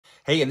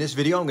Hey, in this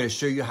video, I'm going to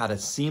show you how to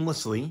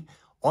seamlessly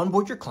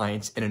onboard your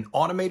clients in an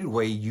automated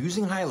way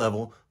using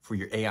GoHighLevel for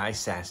your AI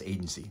SaaS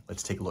agency.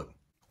 Let's take a look.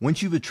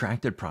 Once you've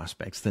attracted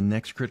prospects, the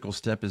next critical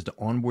step is to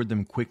onboard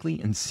them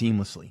quickly and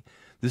seamlessly.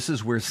 This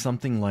is where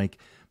something like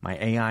my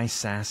AI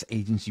SaaS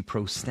Agency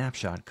Pro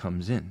Snapshot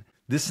comes in.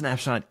 This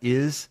snapshot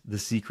is the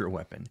secret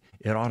weapon.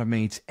 It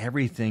automates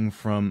everything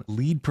from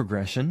lead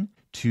progression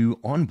to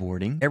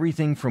onboarding,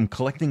 everything from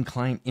collecting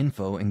client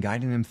info and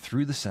guiding them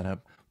through the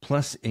setup.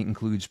 Plus, it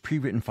includes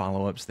pre-written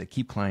follow-ups that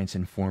keep clients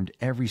informed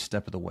every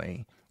step of the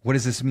way. What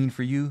does this mean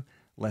for you?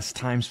 Less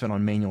time spent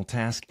on manual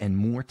tasks and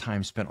more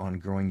time spent on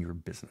growing your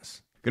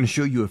business. I'm going to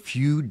show you a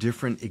few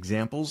different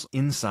examples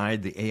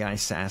inside the AI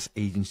SaaS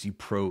Agency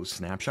Pro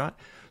Snapshot.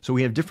 So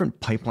we have different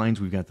pipelines.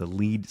 We've got the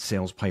lead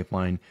sales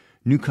pipeline,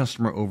 new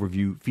customer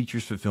overview,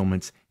 features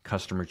fulfillments,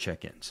 customer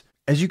check-ins.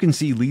 As you can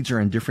see, leads are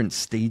in different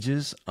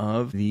stages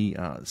of the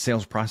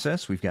sales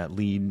process. We've got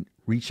lead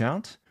reach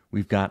out.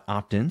 We've got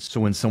opt-ins.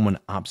 So when someone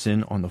opts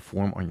in on the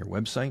form on your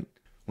website,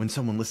 when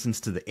someone listens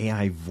to the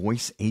AI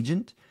voice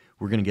agent,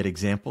 we're going to get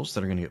examples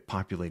that are going to get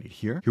populated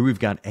here. Here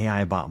we've got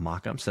AI bot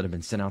mockups that have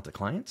been sent out to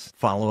clients,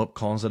 follow-up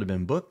calls that have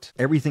been booked,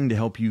 everything to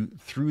help you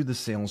through the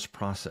sales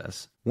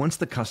process. Once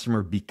the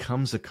customer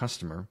becomes a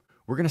customer,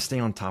 we're going to stay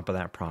on top of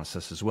that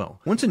process as well.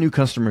 Once a new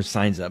customer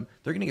signs up,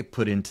 they're going to get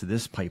put into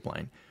this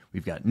pipeline.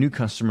 We've got new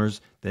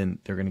customers, then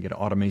they're going to get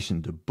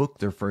automation to book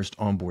their first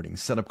onboarding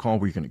setup call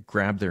where you're going to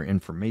grab their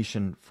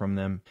information from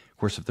them. Of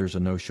course, if there's a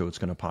no-show, it's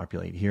going to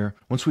populate here.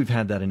 Once we've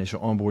had that initial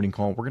onboarding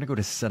call, we're going to go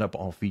to set up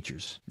all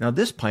features. Now,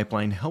 this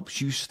pipeline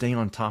helps you stay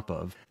on top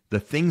of the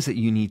things that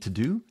you need to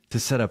do to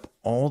set up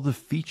all the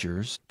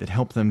features that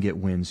help them get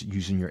wins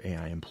using your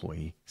AI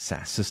employee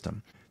SaaS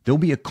system. There'll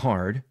be a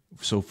card.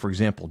 So for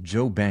example,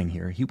 Joe Bang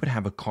here, he would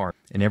have a card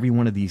in every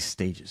one of these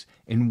stages.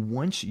 And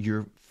once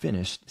you're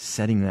finished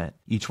setting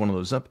each one of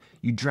those up,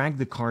 you drag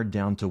the card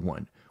down to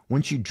 1.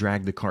 Once you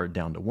drag the card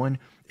down to 1,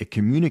 it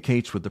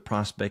communicates with the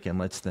prospect and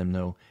lets them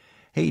know,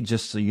 hey,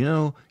 just so you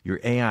know, your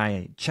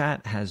AI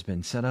chat has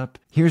been set up.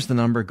 Here's the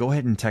number. Go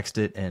ahead and text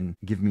it and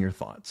give me your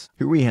thoughts.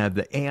 Here we have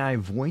the AI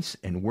voice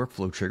and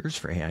workflow triggers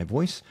for AI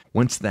voice.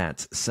 Once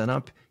that's set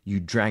up, you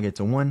drag it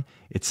to 1.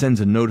 It sends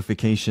a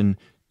notification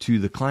to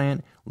the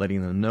client,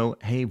 letting them know,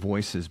 hey,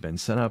 voice has been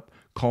set up.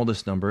 Call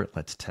this number.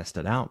 Let's test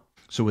it out.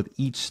 So with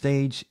each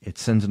stage, it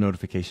sends a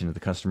notification to the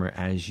customer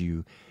as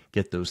you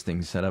get those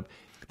things set up.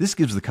 This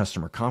gives the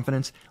customer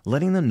confidence,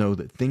 letting them know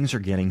that things are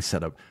getting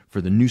set up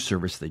for the new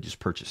service they just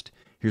purchased.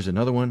 Here's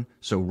another one.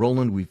 So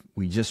Roland,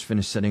 we just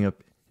finished setting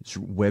up its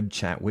web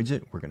chat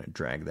widget. We're going to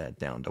drag that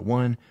down to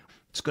 1.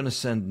 It's going to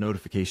send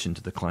notification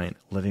to the client,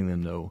 letting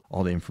them know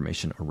all the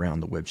information around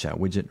the web chat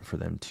widget for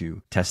them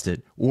to test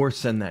it or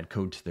send that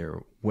code to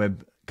their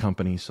web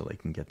company so they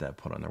can get that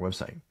put on their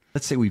website.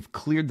 Let's say we've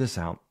cleared this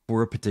out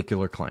for a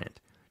particular client.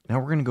 Now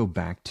we're going to go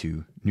back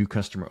to new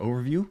customer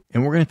overview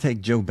and we're going to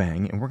take Joe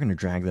Bang and we're going to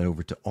drag that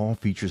over to all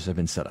features that have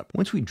been set up.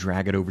 Once we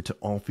drag it over to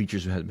all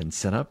features that have been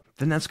set up,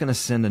 then that's going to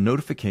send a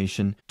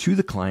notification to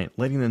the client,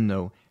 letting them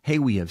know, hey,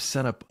 we have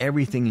set up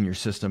everything in your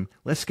system.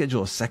 Let's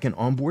schedule a second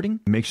onboarding.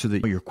 Make sure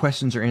that your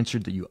questions are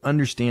answered, that you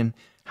understand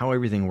how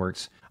everything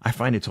works. I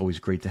find it's always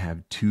great to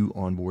have 2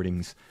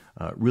 onboardings.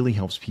 Really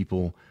helps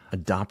people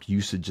adopt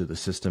usage of the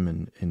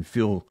system and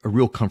feel a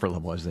real comfort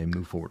level as they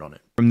move forward on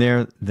it. From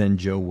there, then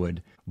Joe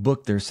would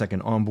book their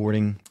second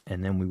onboarding,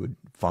 and then we would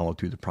follow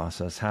through the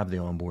process, have the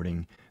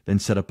onboarding, then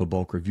set up a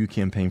bulk review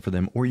campaign for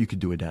them, or you could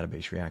do a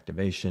database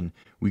reactivation.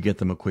 We get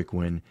them a quick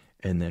win,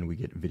 and then we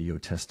get video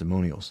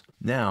testimonials.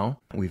 Now,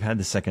 we've had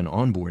the second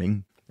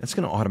onboarding. That's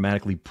going to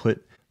automatically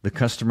put the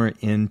customer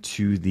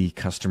into the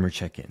customer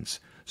check-ins.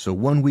 So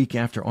 1 week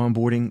after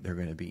onboarding, they're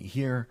going to be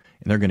here,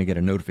 and they're going to get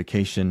a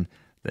notification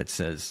that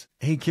says,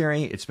 hey,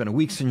 Carrie, it's been a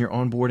week since your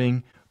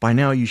onboarding. By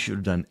now, you should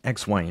have done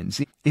X, Y, and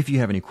Z. If you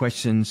have any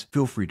questions,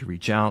 feel free to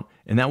reach out,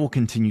 and that will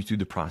continue through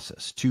the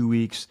process. 2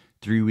 weeks,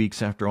 3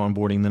 weeks after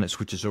onboarding, then it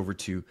switches over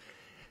to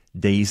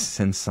days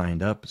since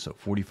signed up. So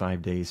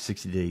 45 days,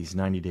 60 days,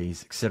 90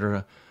 days,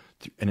 etc.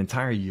 An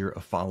entire year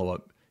of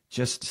follow-up,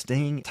 just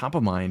staying top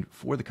of mind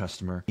for the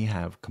customer. They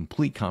have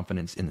complete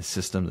confidence in the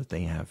system that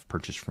they have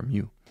purchased from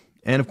you.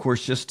 And of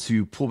course, just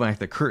to pull back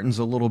the curtains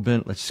a little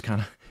bit, let's just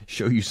kind of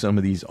show you some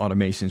of these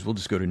automations. We'll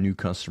just go to new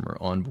customer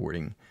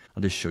onboarding.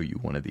 I'll just show you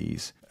one of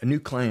these. A new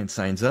client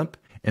signs up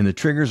and the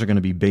triggers are going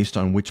to be based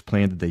on which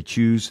plan that they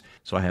choose.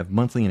 So I have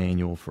monthly and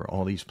annual for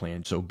all these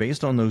plans. So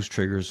based on those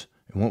triggers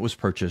and what was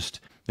purchased,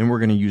 then we're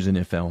going to use an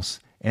if else,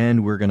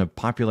 and we're going to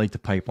populate the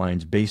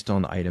pipelines based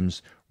on the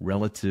items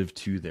relative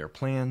to their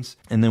plans.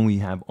 And then we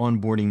have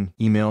onboarding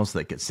emails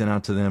that get sent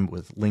out to them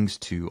with links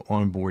to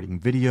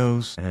onboarding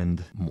videos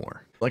and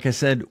more. Like I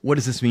said, what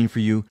does this mean for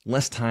you?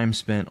 Less time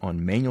spent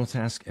on manual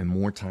tasks and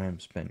more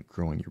time spent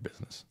growing your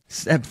business.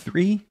 Step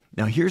 3,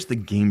 now here's the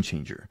game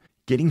changer.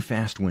 Getting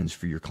fast wins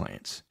for your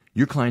clients.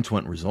 Your clients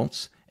want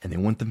results and they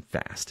want them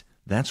fast.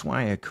 That's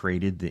why I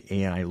created the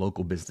AI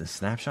Local Business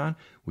Snapshot,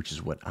 which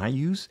is what I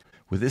use,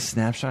 With this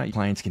snapshot,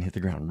 clients can hit the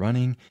ground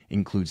running. It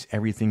includes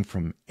everything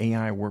from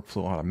AI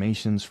workflow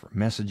automations for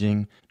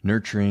messaging,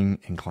 nurturing,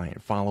 and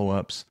client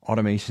follow-ups,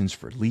 automations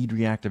for lead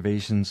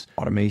reactivations,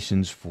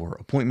 automations for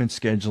appointment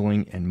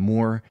scheduling, and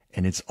more.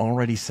 And it's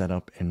already set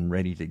up and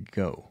ready to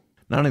go.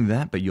 Not only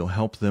that, but you'll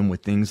help them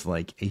with things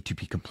like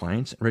A2P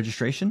compliance and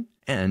registration.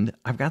 And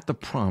I've got the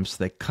prompts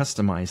that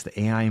customize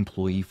the AI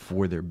employee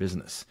for their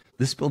business.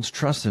 This builds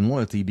trust and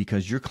loyalty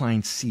because your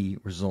clients see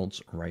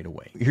results right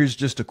away. Here's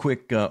just a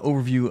quick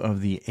overview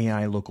of the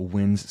AI local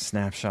wins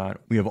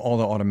snapshot. We have all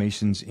the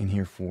automations in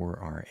here for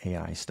our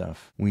AI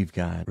stuff. We've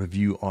got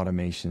review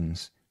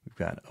automations. We've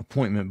got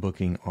appointment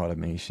booking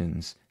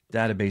automations,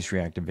 database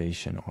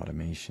reactivation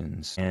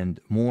automations, and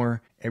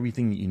more,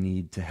 everything that you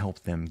need to help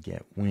them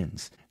get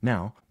wins.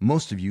 Now,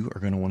 most of you are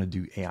going to want to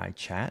do AI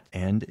chat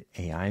and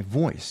AI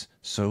voice.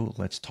 So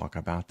let's talk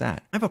about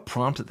that. I have a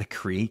prompt that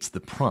creates the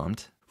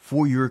prompt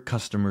for your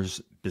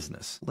customer's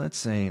business.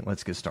 Let's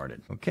get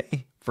started.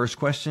 Okay, first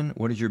question,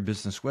 what is your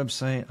business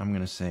website? I'm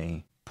going to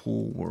say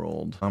Pool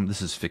World.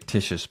 This is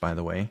fictitious, by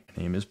the way.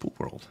 My name is Pool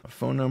World. My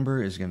phone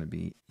number is going to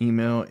be,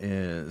 email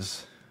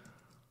is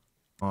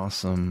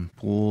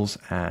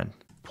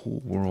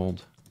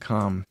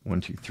awesomepools@poolworld.com.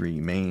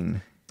 123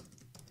 Main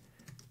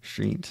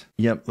Street.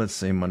 Yep, let's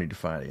say Monday to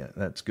Friday.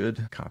 That's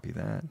good. Copy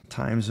that.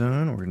 Time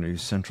zone, we're going to do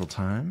Central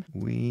Time.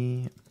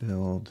 We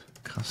build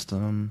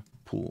custom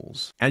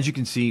pools. As you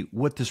can see,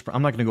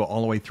 I'm not going to go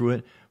all the way through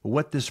it, but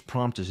what this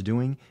prompt is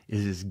doing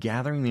is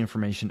gathering the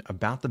information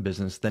about the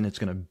business. Then it's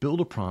going to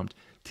build a prompt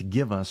to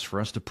give us, for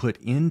us to put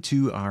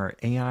into our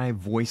AI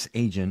voice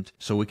agent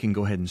so we can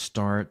go ahead and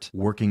start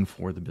working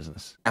for the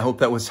business. I hope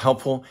that was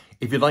helpful.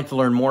 If you'd like to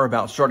learn more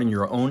about starting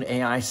your own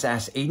AI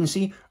SaaS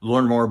agency,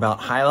 learn more about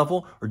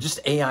HighLevel or just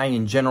AI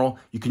in general,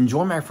 you can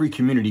join my free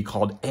community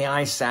called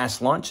AI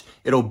SaaS Launch.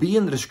 It'll be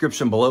in the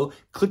description below.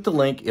 Click the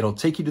link. It'll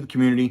take you to the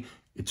community.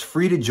 It's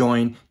free to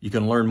join. You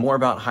can learn more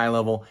about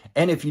HighLevel.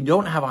 And if you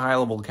don't have a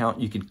HighLevel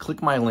account, you can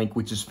click my link,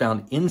 which is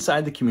found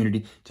inside the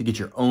community, to get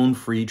your own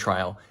free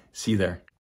trial. See you there.